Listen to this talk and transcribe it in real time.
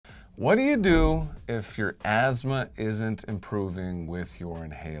What do you do if your asthma isn't improving with your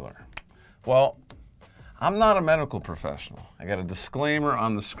inhaler? Well, I'm not a medical professional. I got a disclaimer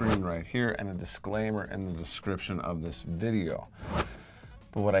on the screen right here and a disclaimer in the description of this video.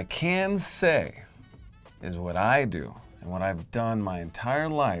 But what I can say is what I do and what I've done my entire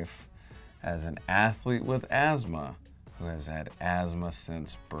life as an athlete with asthma who has had asthma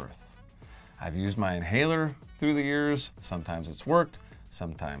since birth. I've used my inhaler through the years. Sometimes it's worked,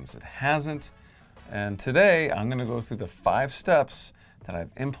 sometimes it hasn't. And today I'm going to go through the 5 steps that I've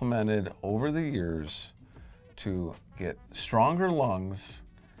implemented over the years to get stronger lungs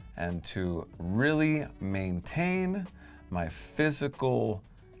and to really maintain my physical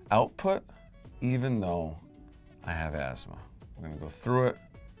output even though I have asthma. We're going to go through it.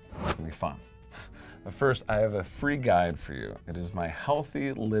 It's going to be fun. But first, I have a free guide for you. It is my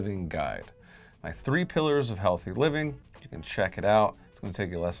Healthy Living Guide. My 3 pillars of healthy living. You can check it out. It's going to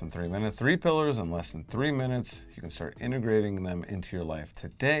take you less than 3 minutes. 3 pillars in less than 3 minutes. You can start integrating them into your life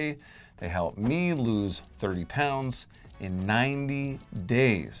today. They helped me lose 30 pounds in 90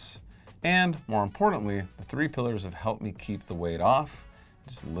 days. And more importantly, the 3 pillars have helped me keep the weight off,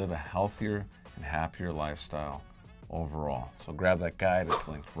 just live a healthier and happier lifestyle overall. So grab that guide, it's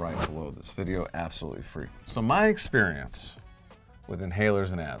linked right below this video, absolutely free. So my experience with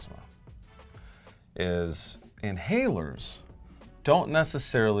inhalers and asthma is inhalers don't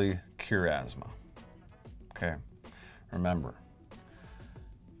necessarily cure asthma, okay? Remember,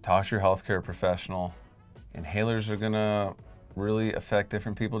 talk to your healthcare professional. Inhalers are gonna really affect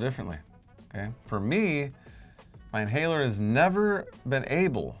different people differently, okay? For me, my inhaler has never been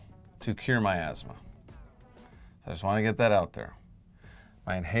able to cure my asthma. So I just want to get that out there.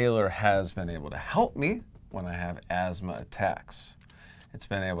 My inhaler has been able to help me when I have asthma attacks. It's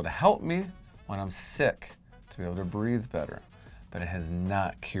been able to help me when I'm sick to be able to breathe better, but it has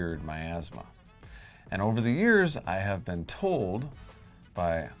not cured my asthma. And over the years, I have been told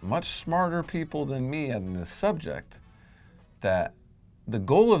by much smarter people than me on this subject that the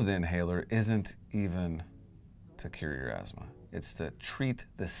goal of the inhaler isn't even to cure your asthma. It's to treat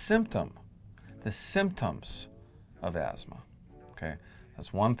the symptoms of asthma, okay?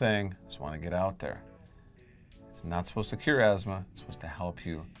 That's one thing I just want to get out there. It's not supposed to cure asthma, it's supposed to help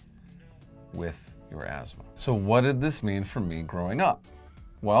you with your asthma. So what did this mean for me growing up?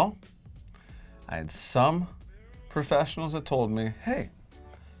 Well, I had some professionals that told me, hey,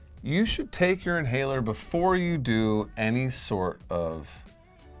 you should take your inhaler before you do any sort of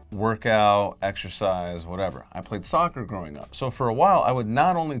workout, exercise, whatever. I played soccer growing up. So for a while, I would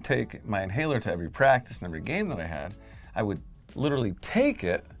not only take my inhaler to every practice and every game that I had, I would literally take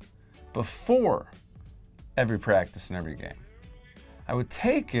it before every practice and every game. I would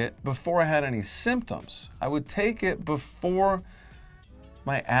take it before I had any symptoms. I would take it before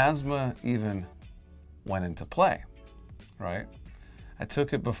my asthma even went into play, right? I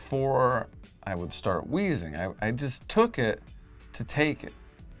took it before I would start wheezing. I just took it to take it.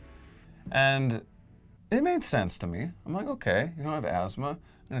 And it made sense to me. I'm like, okay, I have asthma. I'm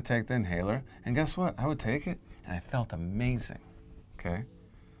gonna take the inhaler. And guess what? I would take it and I felt amazing, okay?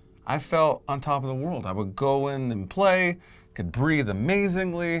 I felt on top of the world. I would go in and play, could breathe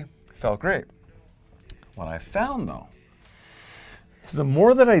amazingly, felt great. What I found though, is the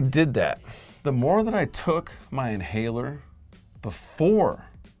more that I did that, the more that I took my inhaler before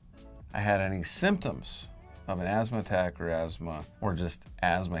I had any symptoms of an asthma attack or just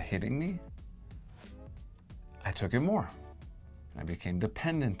asthma hitting me, I took it more. I became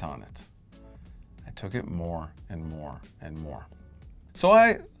dependent on it. I took it more and more and more. So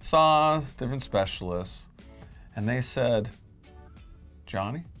I saw different specialists and they said,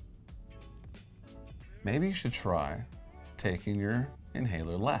 Johnny, maybe you should try taking your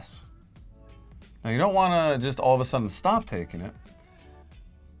inhaler less. Now you don't want to just all of a sudden stop taking it,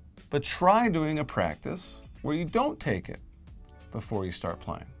 but try doing a practice where you don't take it before you start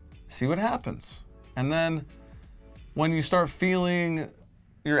playing. See what happens. And then when you start feeling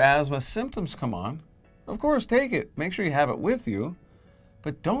your asthma symptoms come on, of course, take it. Make sure you have it with you,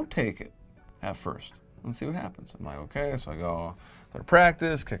 but don't take it at first and see what happens. I'm like, okay, so I go to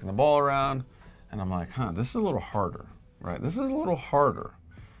practice, kicking the ball around, and I'm like, this is a little harder, right? This is a little harder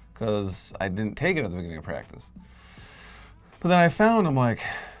because I didn't take it at the beginning of practice. But then I found, I'm like,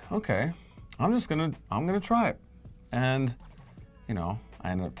 okay, I'm gonna try it. And, I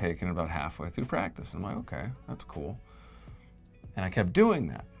ended up taking it about halfway through practice. I'm like, okay, that's cool. And I kept doing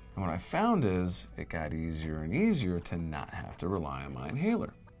that. And what I found is it got easier and easier to not have to rely on my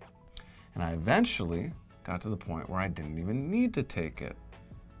inhaler. And I eventually got to the point where I didn't even need to take it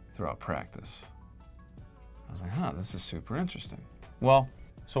throughout practice. I was like, this is super interesting. Well,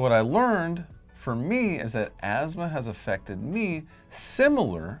 So what I learned for me is that asthma has affected me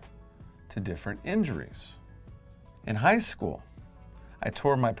similar to different injuries. In high school, I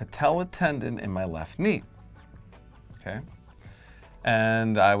tore my patella tendon in my left knee, okay?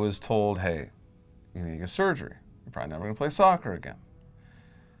 And I was told, hey, you need to get surgery. You're probably never gonna play soccer again.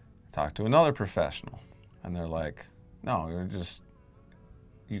 Talked to another professional, and they're like, no,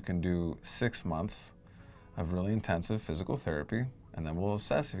 you can do 6 months of really intensive physical therapy, and then we'll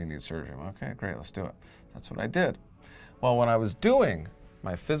assess if you need surgery. I'm like, okay, great, let's do it. That's what I did. Well, when I was doing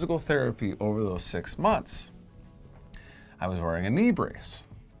my physical therapy over those 6 months, I was wearing a knee brace.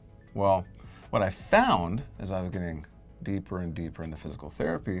 Well, what I found as I was getting deeper and deeper into physical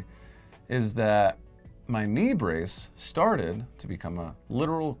therapy is that my knee brace started to become a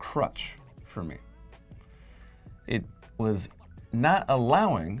literal crutch for me. It was not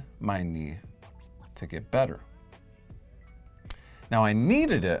allowing my knee to get better. Now, I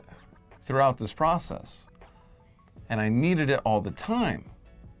needed it throughout this process, and I needed it all the time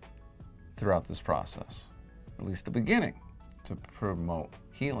throughout this process, at least the beginning, to promote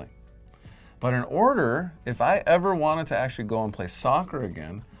healing. But in order, if I ever wanted to actually go and play soccer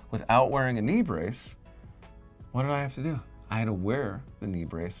again without wearing a knee brace, what did I have to do? I had to wear the knee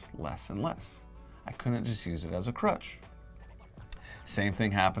brace less and less. I couldn't just use it as a crutch. Same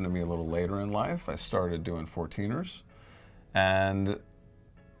thing happened to me a little later in life. I started doing 14ers, and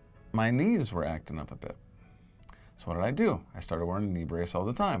my knees were acting up a bit. So what did I do? I started wearing a knee brace all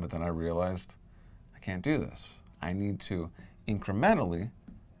the time, but then I realized I can't do this. I need to incrementally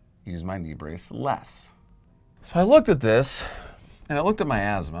use my knee brace less. So I looked at this, and I looked at my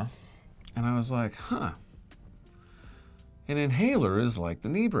asthma, and I was like, huh, an inhaler is like the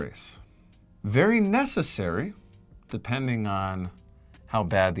knee brace. Very necessary, depending on how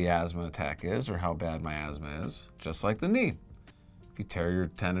bad the asthma attack is or how bad my asthma is, just like the knee. If you tear your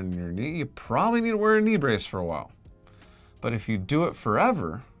tendon in your knee, you probably need to wear a knee brace for a while. But if you do it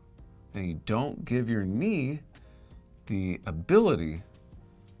forever, then you don't give your knee the ability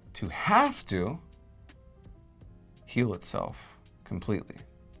to have to heal itself completely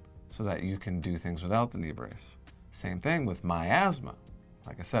so that you can do things without the knee brace. Same thing with my asthma.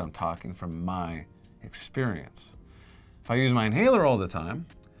 Like I said, I'm talking from my experience. If I use my inhaler all the time,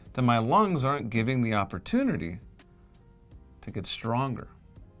 then my lungs aren't giving the opportunity to get stronger,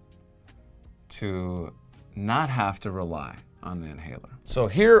 to not have to rely on the inhaler. So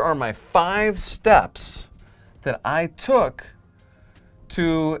here are my 5 steps that I took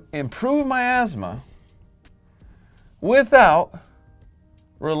to improve my asthma without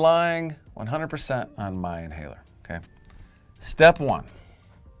relying 100% on my inhaler, okay? Step 1,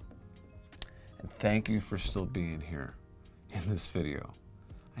 and thank you for still being here in this video.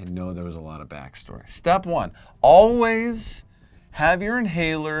 I know there was a lot of backstory. Step 1, always have your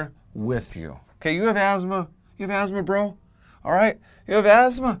inhaler with you. Okay, you have asthma? You have asthma, bro? All right, you have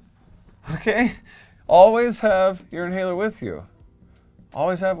asthma? Okay, always have your inhaler with you.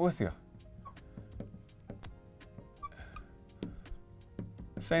 Always have it with you.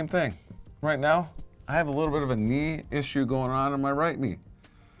 Same thing. Right now, I have a little bit of a knee issue going on in my right knee.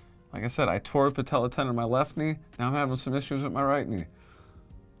 Like I said, I tore a patella tendon in my left knee. Now I'm having some issues with my right knee.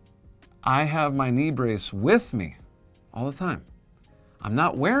 I have my knee brace with me all the time. I'm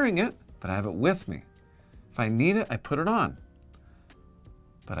not wearing it, but I have it with me. If I need it, I put it on.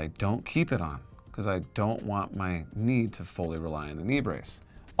 But I don't keep it on because I don't want my knee to fully rely on the knee brace.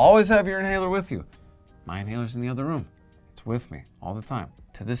 Always have your inhaler with you. My inhaler's in the other room. It's with me all the time.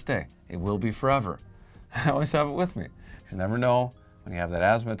 To this day, it will be forever. I always have it with me. You never know, when you have that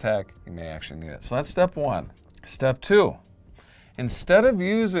asthma attack, you may actually need it. So that's step 1. Step 2, instead of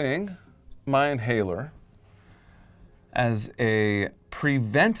using my inhaler as a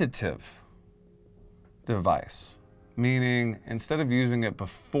preventative device, meaning instead of using it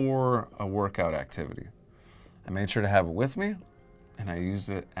before a workout activity, I made sure to have it with me, and I used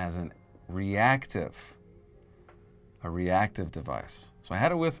it as a reactive device. So I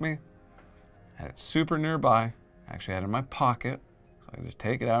had it with me, had it super nearby, actually had it in my pocket, so I could just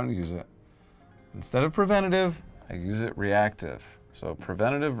take it out and use it. Instead of preventative, I use it reactive. So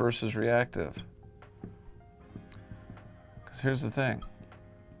preventative versus reactive. Because here's the thing.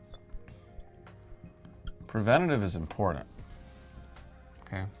 Preventative is important,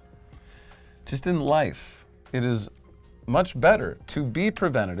 okay? Just in life, it is much better to be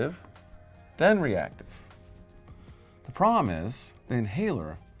preventative than reactive. The problem is the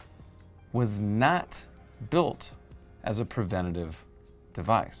inhaler was not built as a preventative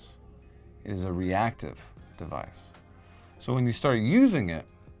device. It is a reactive device. So when you start using it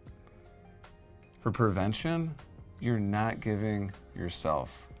for prevention, you're not giving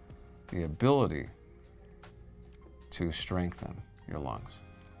yourself the ability to strengthen your lungs.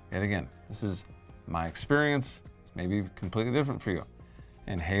 Yet again, this is my experience. It's maybe completely different for you.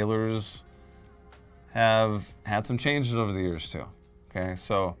 Inhalers have had some changes over the years too. Okay,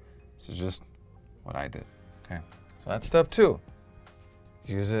 so this is just what I did. Okay, so that's step 2.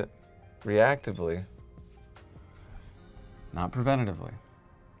 Use it reactively, not preventatively.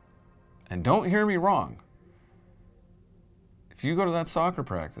 And don't hear me wrong. If you go to that soccer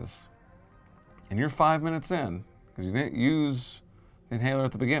practice and you're 5 minutes in, because you didn't use the inhaler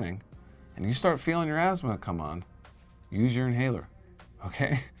at the beginning, and you start feeling your asthma come on, use your inhaler,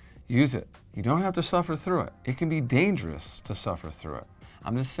 okay? Use it. You don't have to suffer through it. It can be dangerous to suffer through it.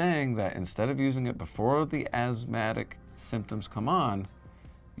 I'm just saying that instead of using it before the asthmatic symptoms come on,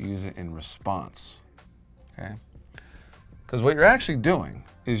 use it in response, okay? Because what you're actually doing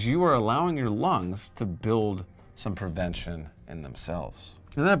is you are allowing your lungs to build some prevention in themselves.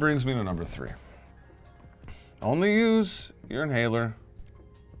 And that brings me to number 3. Only use your inhaler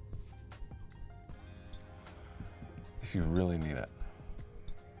if you really need it.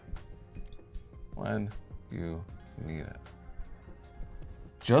 When you need it.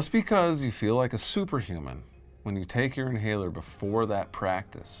 Just because you feel like a superhuman when you take your inhaler before that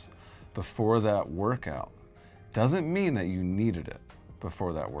practice, before that workout, doesn't mean that you needed it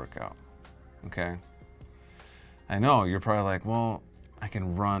before that workout, okay? I know you're probably like, well, I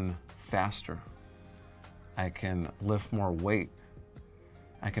can run faster. I can lift more weight.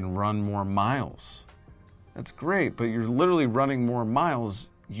 I can run more miles. That's great, but you're literally running more miles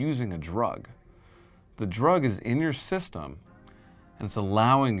using a drug. The drug is in your system and it's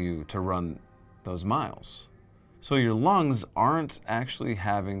allowing you to run those miles. So your lungs aren't actually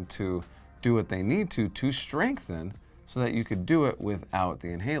having to do what they need to strengthen so that you could do it without the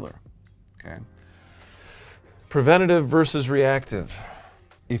inhaler, okay? Preventative versus reactive.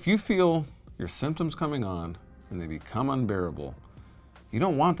 If you feel your symptoms coming on and they become unbearable, you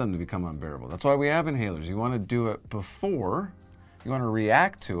don't want them to become unbearable. That's why we have inhalers. You want to do it before, you want to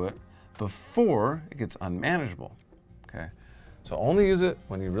react to it before it gets unmanageable, okay? So only use it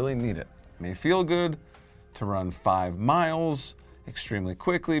when you really need it. It may feel good to run 5 miles extremely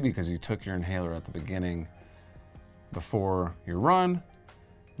quickly because you took your inhaler at the beginning before your run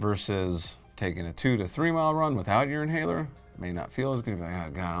versus taking a 2 to 3 mile run without your inhaler. May not feel as good. You're like,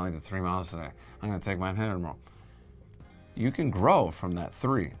 oh God, I only did 3 miles today. I'm going to take my inhaler tomorrow. You can grow from that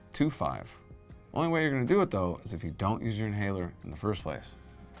 3 to 5. Only way you're going to do it though is if you don't use your inhaler in the first place.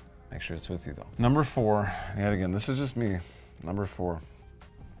 Make sure it's with you though. Number 4, yet again, this is just me. Number 4.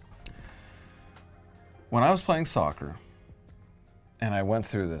 When I was playing soccer and I went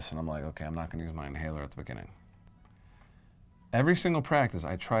through this and I'm like, okay, I'm not going to use my inhaler at the beginning. Every single practice,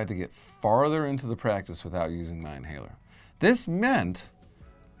 I tried to get farther into the practice without using my inhaler. This meant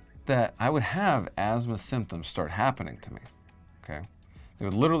that I would have asthma symptoms start happening to me, okay? They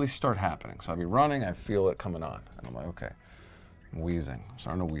would literally start happening. So I'd be running, I feel it coming on. And I'm like, okay, I'm wheezing, I'm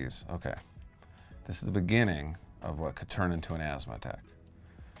starting to wheeze. Okay, this is the beginning of what could turn into an asthma attack.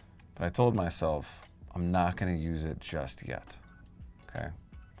 But I told myself, I'm not gonna use it just yet, okay?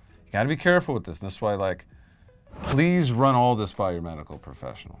 You gotta be careful with this. And that's why, like, please run all this by your medical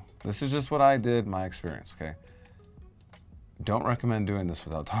professional. This is just what I did, my experience, okay? Don't recommend doing this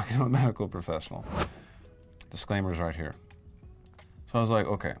without talking to a medical professional. Disclaimer's right here. So I was like,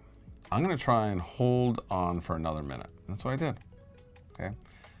 okay, I'm gonna try and hold on for another minute. And that's what I did, okay?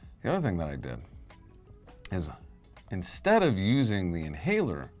 The other thing that I did is instead of using the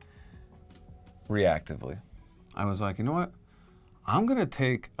inhaler reactively, I was like, you know what? I'm gonna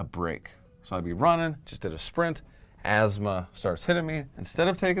take a break. So I'd be running, just did a sprint, asthma starts hitting me. Instead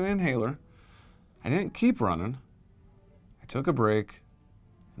of taking the inhaler, I didn't keep running. I took a break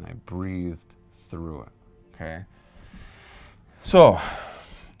and I breathed through it, okay? So,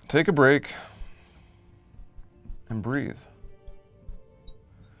 take a break and breathe.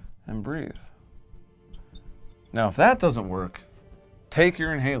 And breathe. Now, if that doesn't work, take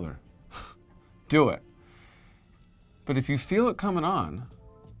your inhaler. Do it. But if you feel it coming on,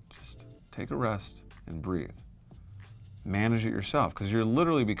 just take a rest and breathe. Manage it yourself, because you're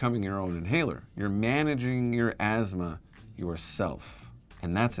literally becoming your own inhaler. You're managing your asthma yourself,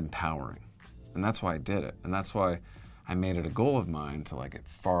 and that's empowering. And that's why I did it. And that's why I made it a goal of mine to like get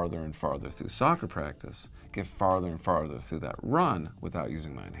farther and farther through soccer practice, get farther and farther through that run without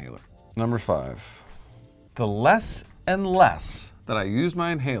using my inhaler. Number 5, the less and less that I used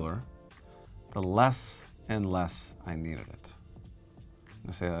my inhaler, the less and less I needed it. I'm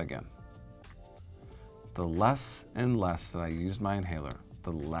gonna say that again. The less and less that I used my inhaler,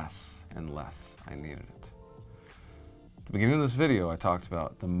 the less and less I needed it. At the beginning of this video, I talked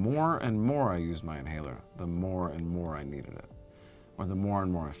about the more and more I used my inhaler, the more and more I needed it. Or the more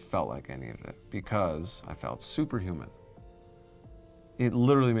and more I felt like I needed it, because I felt superhuman. It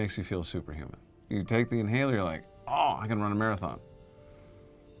literally makes you feel superhuman. You take the inhaler, you're like, oh, I can run a marathon.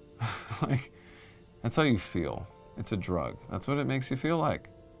 Like, that's how you feel. It's a drug. That's what it makes you feel like.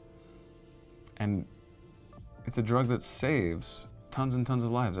 And it's a drug that saves tons and tons of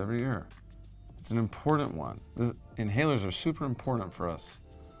lives every year. It's an important one. The inhalers are super important for us.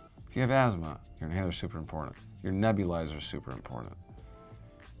 If you have asthma, your inhaler is super important. Your nebulizer is super important.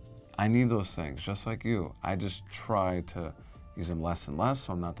 I need those things, just like you. I just try to use them less and less,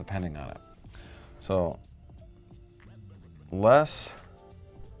 so I'm not depending on it. So, less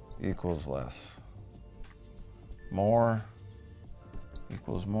equals less. More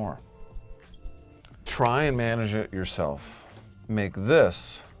equals more. Try and manage it yourself. Make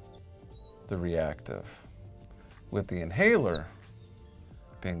this the reactive, with the inhaler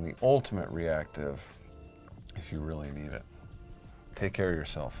being the ultimate reactive if you really need it. Take care of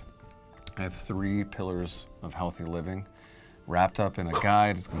yourself. I have 3 pillars of healthy living wrapped up in a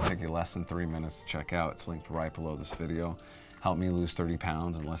guide. It's going to take you less than 3 minutes to check out. It's linked right below this video. Help me lose 30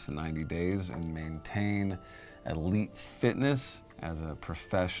 pounds in less than 90 days and maintain elite fitness as a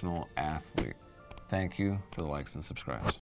professional athlete. Thank you for the likes and subscribes.